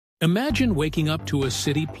Imagine waking up to a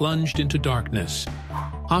city plunged into darkness,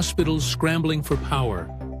 hospitals scrambling for power,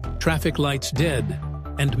 traffic lights dead,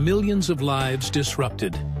 and millions of lives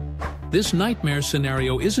disrupted. This nightmare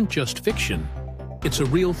scenario isn't just fiction. It's a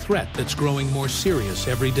real threat that's growing more serious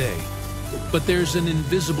every day. But there's an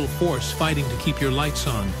invisible force fighting to keep your lights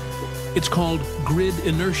on. It's called grid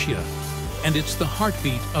inertia, and it's the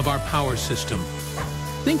heartbeat of our power system.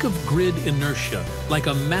 Think of grid inertia like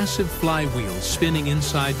a massive flywheel spinning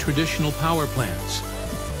inside traditional power plants.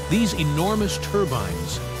 These enormous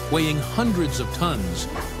turbines, weighing hundreds of tons,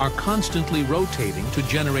 are constantly rotating to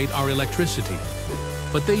generate our electricity.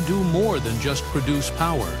 But they do more than just produce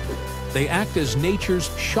power. They act as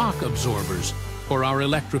nature's shock absorbers for our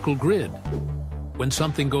electrical grid. When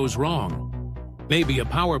something goes wrong, maybe a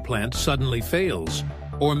power plant suddenly fails,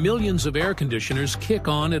 or millions of air conditioners kick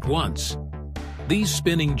on at once. These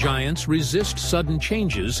spinning giants resist sudden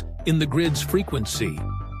changes in the grid's frequency.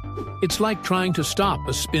 It's like trying to stop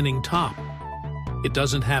a spinning top. It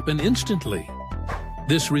doesn't happen instantly.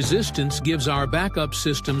 This resistance gives our backup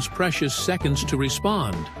systems precious seconds to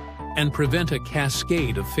respond and prevent a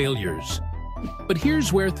cascade of failures. But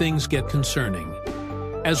here's where things get concerning.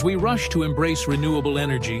 As we rush to embrace renewable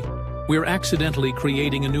energy, we're accidentally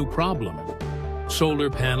creating a new problem. Solar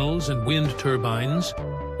panels and wind turbines,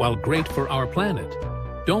 while great for our planet,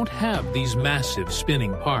 don't have these massive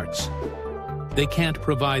spinning parts. They can't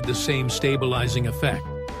provide the same stabilizing effect.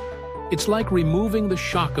 It's like removing the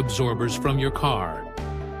shock absorbers from your car.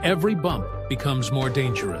 Every bump becomes more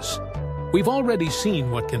dangerous. We've already seen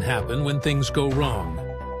what can happen when things go wrong.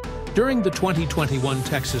 During the 2021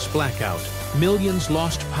 Texas blackout, millions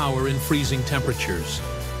lost power in freezing temperatures.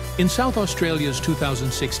 In South Australia's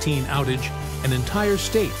 2016 outage, an entire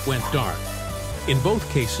state went dark. In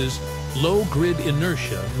both cases, low grid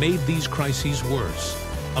inertia made these crises worse,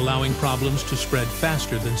 allowing problems to spread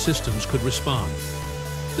faster than systems could respond.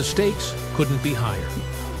 The stakes couldn't be higher.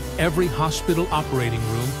 Every hospital operating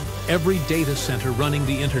room, every data center running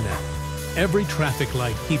the internet, every traffic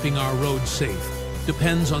light keeping our roads safe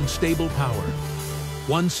depends on stable power.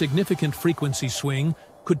 One significant frequency swing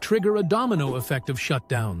could trigger a domino effect of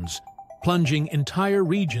shutdowns, plunging entire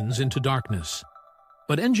regions into darkness.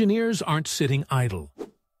 But engineers aren't sitting idle.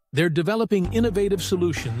 They're developing innovative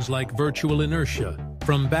solutions like virtual inertia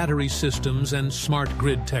from battery systems and smart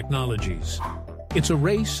grid technologies. It's a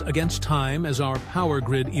race against time as our power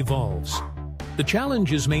grid evolves. The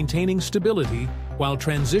challenge is maintaining stability while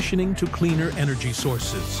transitioning to cleaner energy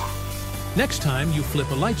sources. Next time you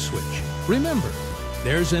flip a light switch, remember,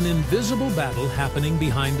 there's an invisible battle happening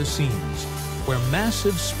behind the scenes, where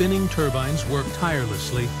massive spinning turbines work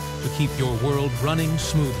tirelessly to keep your world running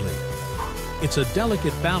smoothly. It's a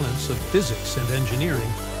delicate balance of physics and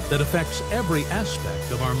engineering that affects every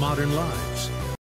aspect of our modern lives.